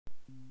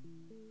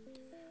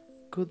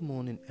Good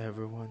morning,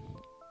 everyone,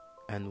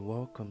 and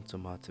welcome to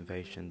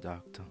Motivation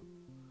Doctor.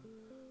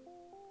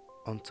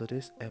 On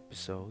today's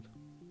episode,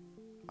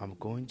 I'm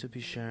going to be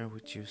sharing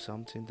with you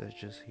something that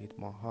just hit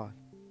my heart: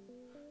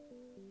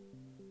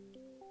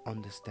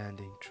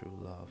 understanding true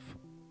love.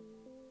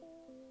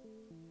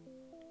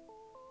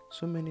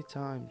 So many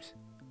times,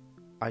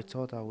 I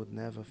thought I would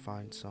never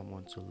find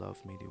someone to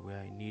love me the way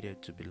I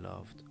needed to be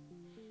loved.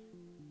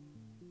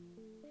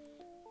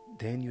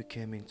 Then you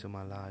came into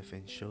my life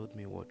and showed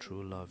me what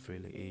true love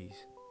really is.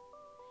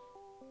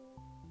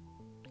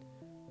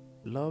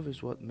 Love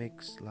is what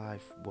makes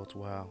life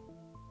worthwhile.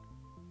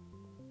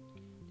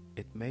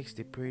 It makes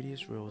the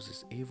prettiest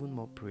roses even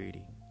more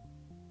pretty.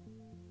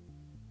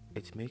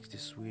 It makes the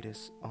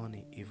sweetest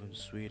honey even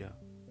sweeter.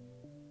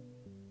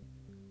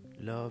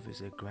 Love is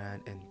a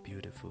grand and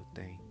beautiful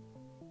thing.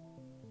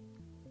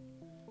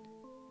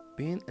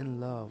 Being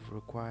in love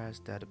requires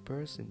that a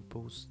person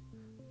puts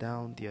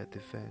down their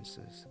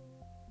defenses.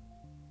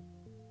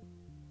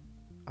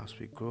 As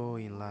we grow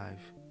in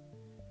life,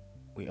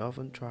 we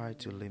often try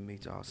to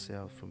limit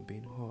ourselves from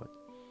being hurt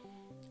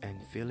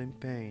and feeling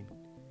pain,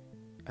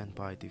 and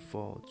by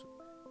default,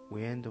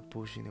 we end up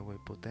pushing away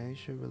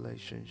potential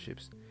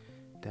relationships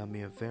that may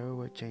have very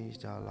well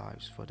changed our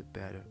lives for the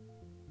better.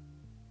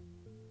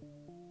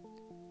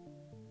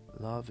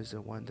 Love is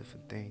a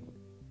wonderful thing,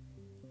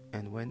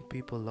 and when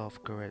people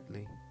love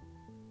correctly,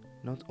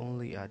 not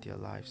only are their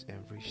lives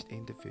enriched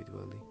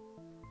individually,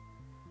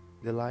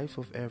 the life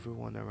of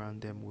everyone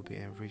around them will be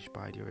enriched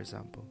by their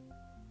example.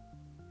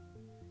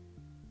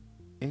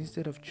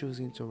 Instead of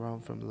choosing to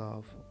run from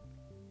love,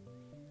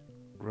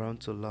 run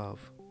to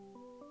love.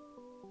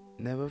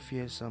 Never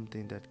fear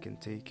something that can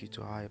take you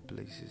to higher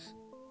places.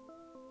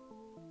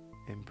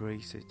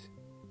 Embrace it.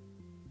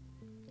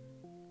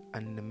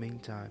 And in the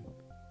meantime,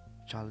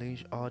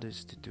 challenge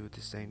others to do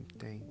the same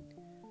thing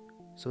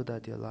so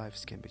that their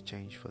lives can be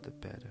changed for the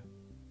better.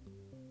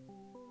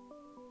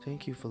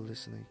 Thank you for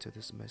listening to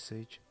this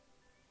message,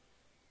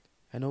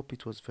 and hope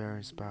it was very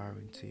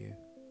inspiring to you.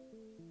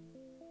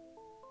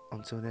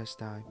 Until next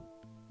time,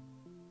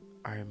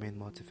 I remain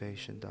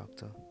Motivation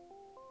Doctor.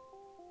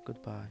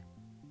 Goodbye.